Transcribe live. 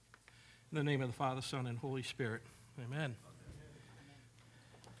In the name of the Father, Son, and Holy Spirit. Amen.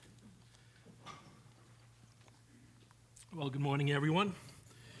 Well, good morning, everyone.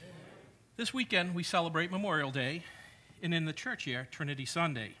 This weekend, we celebrate Memorial Day, and in the church here, Trinity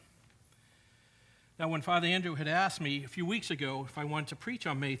Sunday. Now, when Father Andrew had asked me a few weeks ago if I wanted to preach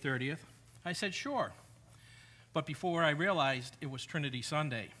on May 30th, I said sure. But before I realized it was Trinity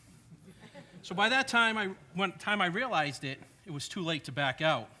Sunday. So by that time, I realized it was too late to back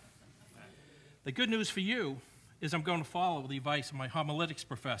out. The good news for you is I'm going to follow the advice of my homiletics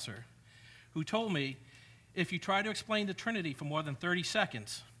professor, who told me if you try to explain the Trinity for more than 30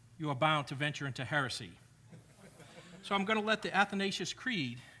 seconds, you are bound to venture into heresy. So I'm going to let the Athanasius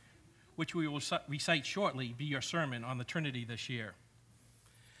Creed, which we will recite shortly, be your sermon on the Trinity this year.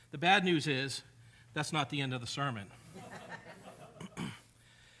 The bad news is that's not the end of the sermon.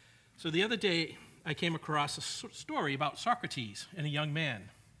 So the other day, I came across a story about Socrates and a young man.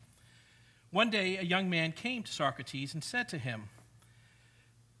 One day, a young man came to Socrates and said to him,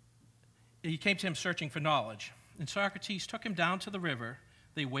 he came to him searching for knowledge, and Socrates took him down to the river.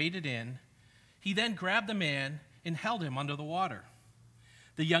 They waded in. He then grabbed the man and held him under the water.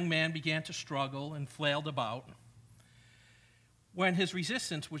 The young man began to struggle and flailed about. When his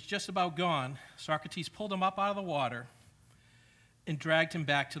resistance was just about gone, Socrates pulled him up out of the water and dragged him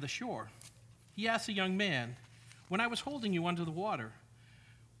back to the shore. He asked the young man, "When I was holding you under the water,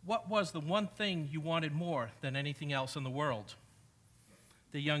 what was the one thing you wanted more than anything else in the world?"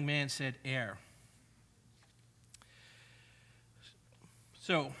 The young man said, "Air."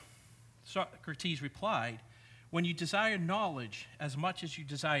 So Socrates replied, "When you desire knowledge as much as you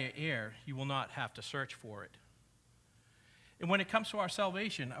desire air, you will not have to search for it." And when it comes to our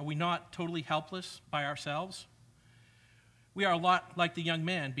salvation, are we not totally helpless by ourselves? We are a lot like the young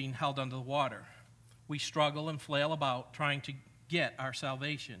man being held under the water. We struggle and flail about trying to get our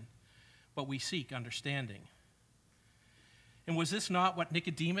salvation, but we seek understanding. And was this not what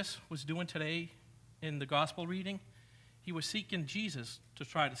Nicodemus was doing today in the gospel reading? He was seeking Jesus to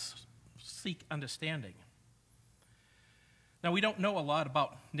try to seek understanding. Now, we don't know a lot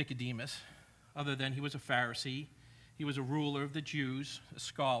about Nicodemus, other than he was a Pharisee, he was a ruler of the Jews, a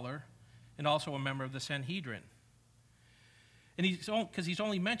scholar, and also a member of the Sanhedrin. And because he's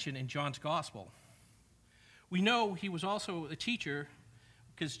only mentioned in John's gospel. We know he was also a teacher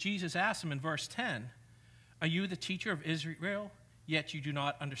because Jesus asked him in verse 10, "Are you the teacher of Israel, yet you do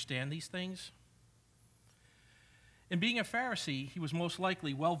not understand these things?" And being a Pharisee, he was most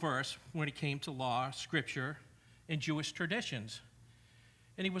likely well-versed when it came to law, scripture, and Jewish traditions.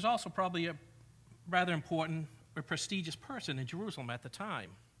 And he was also probably a rather important or prestigious person in Jerusalem at the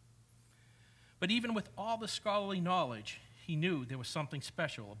time. But even with all the scholarly knowledge, he knew there was something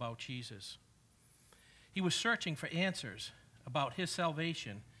special about Jesus. He was searching for answers about his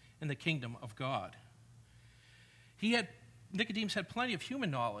salvation in the kingdom of God. Nicodemus had plenty of human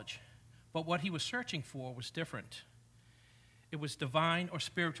knowledge, but what he was searching for was different. It was divine or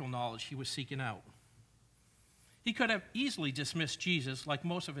spiritual knowledge he was seeking out. He could have easily dismissed Jesus like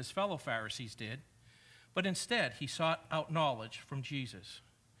most of his fellow Pharisees did, but instead he sought out knowledge from Jesus.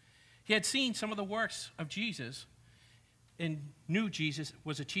 He had seen some of the works of Jesus and knew Jesus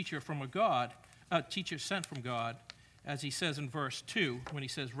was a teacher a teacher sent from God, as he says in verse 2, when he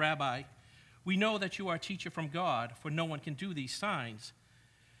says, "Rabbi, we know that you are a teacher from God, for no one can do these signs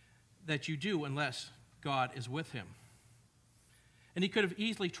that you do unless God is with him." And he could have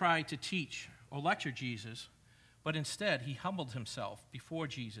easily tried to teach or lecture Jesus, but instead he humbled himself before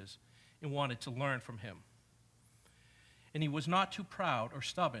Jesus and wanted to learn from him. And he was not too proud or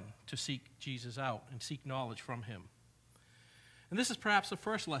stubborn to seek Jesus out and seek knowledge from him. And this is perhaps the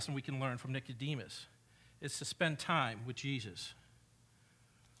first lesson we can learn from Nicodemus, is to spend time with Jesus.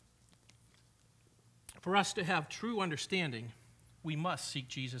 For us to have true understanding, we must seek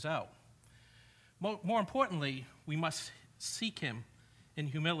Jesus out. More importantly, we must seek him in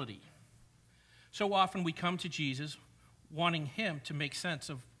humility. So often we come to Jesus wanting him to make sense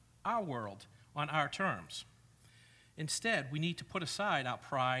of our world on our terms. Instead, we need to put aside our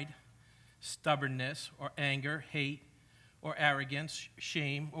pride, stubbornness, or anger, hate, or arrogance,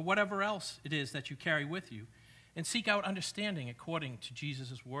 shame, or whatever else it is that you carry with you, and seek out understanding according to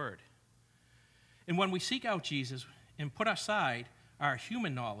Jesus' word. And when we seek out Jesus and put aside our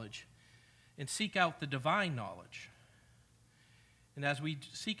human knowledge and seek out the divine knowledge, and as we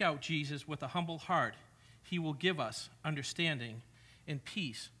seek out Jesus with a humble heart, he will give us understanding and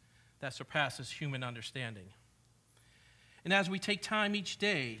peace that surpasses human understanding. And as we take time each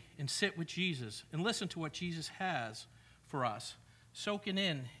day and sit with Jesus and listen to what Jesus has for us, soaking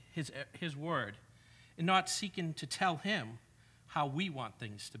in his word, and not seeking to tell him how we want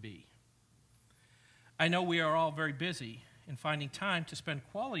things to be. I know we are all very busy, and finding time to spend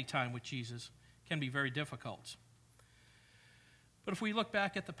quality time with Jesus can be very difficult. But if we look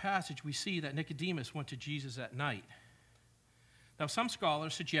back at the passage, we see that Nicodemus went to Jesus at night. Now, some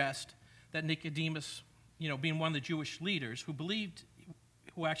scholars suggest that Nicodemus, being one of the Jewish leaders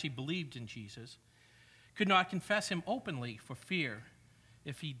who actually believed in Jesus, could not confess him openly for fear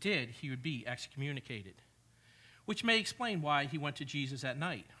if he did, he would be excommunicated, which may explain why he went to Jesus at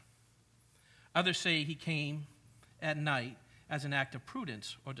night. Others say he came at night as an act of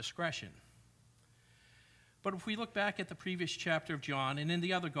prudence or discretion. But if we look back at the previous chapter of John and in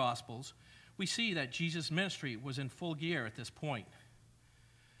the other Gospels, we see that Jesus' ministry was in full gear at this point.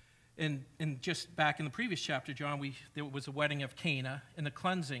 And just back in the previous chapter, John, there was a wedding of Cana and the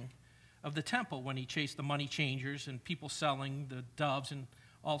cleansing of the temple when he chased the money changers and people selling the doves and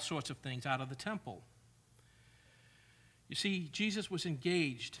all sorts of things out of the temple. You see, Jesus was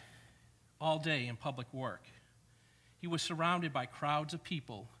engaged all day in public work. He was surrounded by crowds of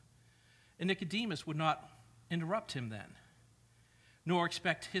people, and Nicodemus would not interrupt him then, nor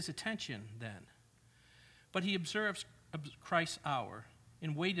expect his attention then. But he observed Christ's hour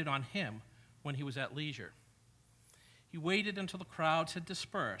and waited on him when he was at leisure. He waited until the crowds had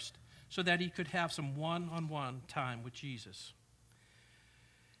dispersed so that he could have some one-on-one time with Jesus.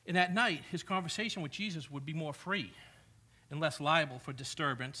 And at night, his conversation with Jesus would be more free and less liable for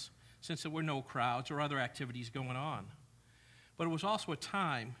disturbance since there were no crowds or other activities going on. But it was also a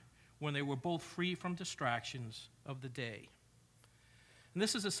time when they were both free from distractions of the day. And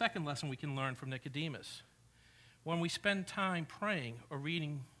this is the second lesson we can learn from Nicodemus. When we spend time praying or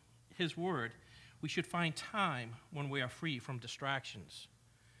reading his word, we should find time when we are free from distractions.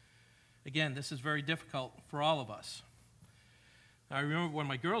 Again, this is very difficult for all of us. I remember when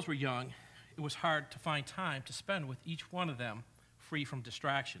my girls were young, it was hard to find time to spend with each one of them free from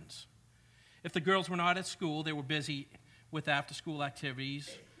distractions. If the girls were not at school, they were busy with after-school activities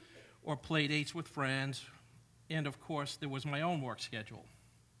or play dates with friends, and of course, there was my own work schedule.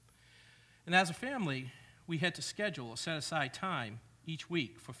 And as a family, we had to schedule or set aside time each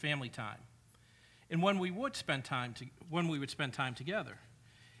week for family time. And when we would spend time together,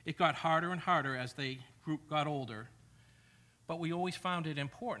 it got harder and harder as the group got older, but we always found it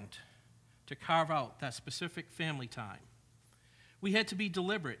important to carve out that specific family time. We had to be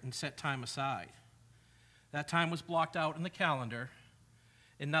deliberate and set time aside. That time was blocked out in the calendar,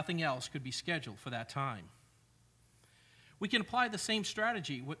 and nothing else could be scheduled for that time. We can apply the same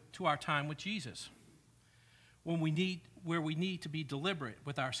strategy to our time with Jesus, where we need to be deliberate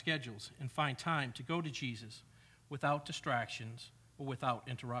with our schedules and find time to go to Jesus without distractions or without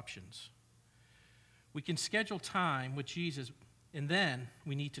interruptions. We can schedule time with Jesus, and then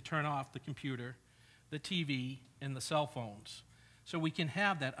we need to turn off the computer, the TV, and the cell phones so we can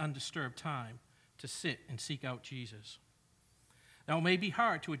have that undisturbed time to sit and seek out Jesus. Now, it may be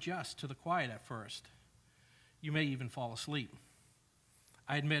hard to adjust to the quiet at first. You may even fall asleep.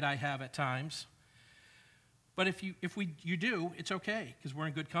 I admit I have at times. But if you do, it's okay, because we're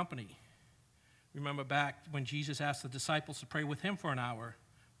in good company. Remember back when Jesus asked the disciples to pray with him for an hour,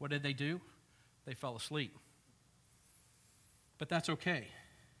 what did they do? They fell asleep. But that's okay.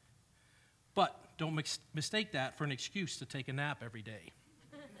 But don't mistake that for an excuse to take a nap every day.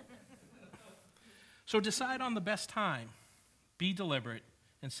 So decide on the best time, be deliberate,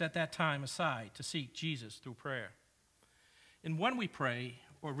 and set that time aside to seek Jesus through prayer. And when we pray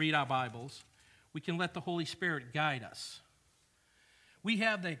or read our Bibles, we can let the Holy Spirit guide us. We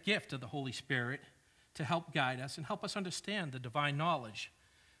have the gift of the Holy Spirit to help guide us and help us understand the divine knowledge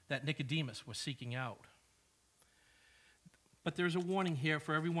that Nicodemus was seeking out. But there's a warning here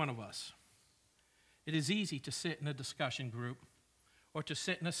for every one of us. It is easy to sit in a discussion group or to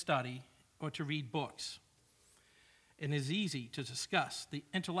sit in a study or to read books. It is easy to discuss the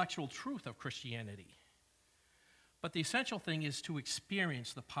intellectual truth of Christianity. But the essential thing is to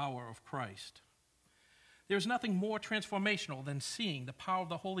experience the power of Christ. There's nothing more transformational than seeing the power of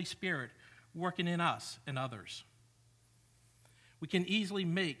the Holy Spirit working in us and others. We can easily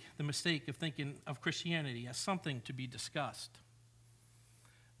make the mistake of thinking of Christianity as something to be discussed,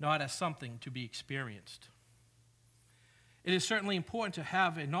 not as something to be experienced. It is certainly important to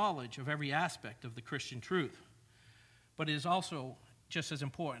have a knowledge of every aspect of the Christian truth, but it is also just as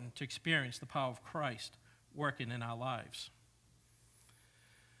important to experience the power of Christ working in our lives.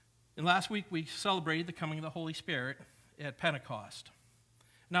 And last week we celebrated the coming of the Holy Spirit at Pentecost.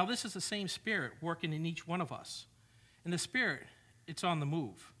 Now this is the same Spirit working in each one of us. And the Spirit, it's on the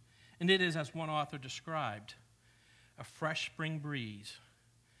move. And it is, as one author described, a fresh spring breeze.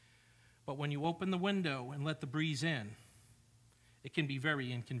 But when you open the window and let the breeze in, it can be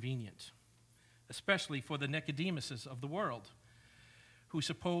very inconvenient. especially for the Nicodemuses of the world, who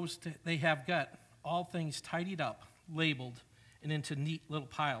suppose they have got all things tidied up, labeled, and into neat little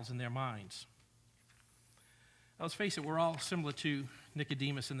piles in their minds. Now, let's face it, we're all similar to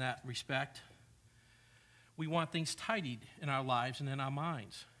Nicodemus in that respect. We want things tidied in our lives and in our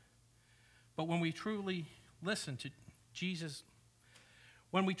minds. But when we truly listen to Jesus,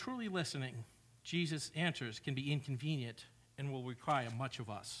 Jesus' answers can be inconvenient and will require much of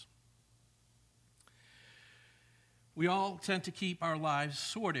us. We all tend to keep our lives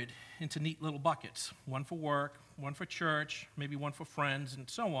sorted into neat little buckets, one for work, one for church, maybe one for friends, and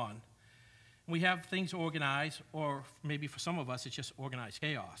so on. We have things organized, or maybe for some of us, it's just organized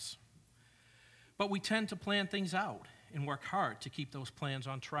chaos. But we tend to plan things out and work hard to keep those plans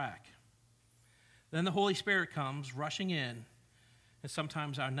on track. Then the Holy Spirit comes rushing in, and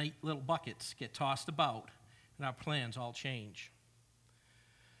sometimes our neat little buckets get tossed about, and our plans all change.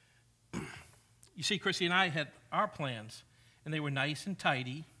 You see, Chrissy and I had our plans, and they were nice and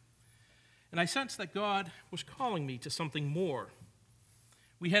tidy, and I sensed that God was calling me to something more.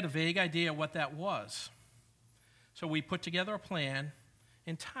 We had a vague idea what that was. So we put together a plan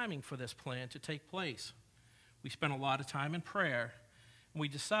and timing for this plan to take place. We spent a lot of time in prayer, and we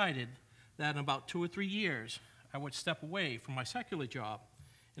decided that in about 2 or 3 years, I would step away from my secular job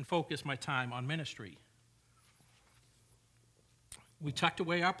and focus my time on ministry. We tucked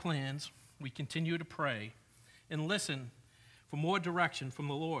away our plans, we continued to pray, and listen for more direction from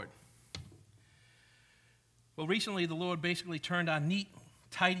the Lord. Well, recently the Lord basically turned our neat,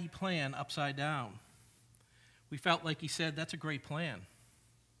 tidy plan upside down. We felt like he said, that's a great plan,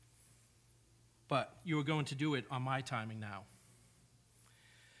 but you are going to do it on my timing now.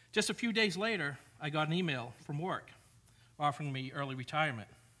 Just a few days later, I got an email from work offering me early retirement.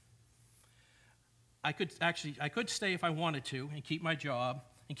 I could stay if I wanted to and keep my job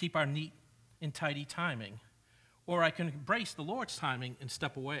and keep our neat and tidy timing, or I can embrace the Lord's timing and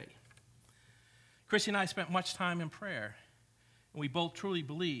step away. Chrissy and I spent much time in prayer, and we both truly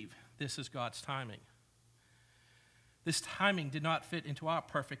believe this is God's timing. This timing did not fit into our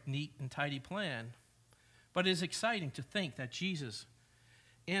perfect, neat, and tidy plan, but it is exciting to think that Jesus'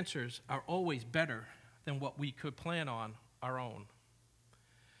 answers are always better than what we could plan on our own.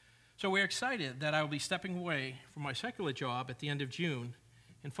 So we're excited that I will be stepping away from my secular job at the end of June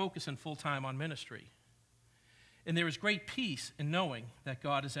and focusing full-time on ministry. And there is great peace in knowing that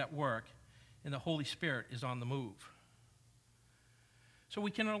God is at work and the Holy Spirit is on the move. So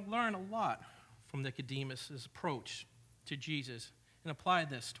we can learn a lot from Nicodemus' approach to Jesus and apply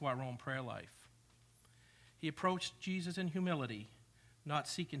this to our own prayer life. He approached Jesus in humility, not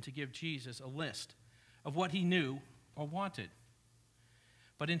seeking to give Jesus a list of what he knew or wanted,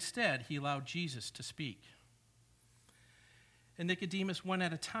 but instead he allowed Jesus to speak. And Nicodemus went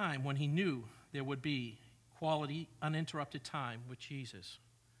at a time when he knew there would be quality, uninterrupted time with Jesus,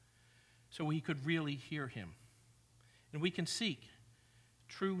 so he could really hear him. And we can seek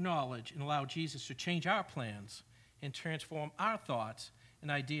true knowledge and allow Jesus to change our plans and transform our thoughts and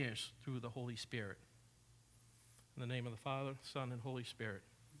ideas through the Holy Spirit. In the name of the Father, Son, and Holy Spirit.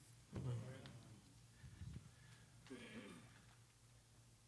 Amen.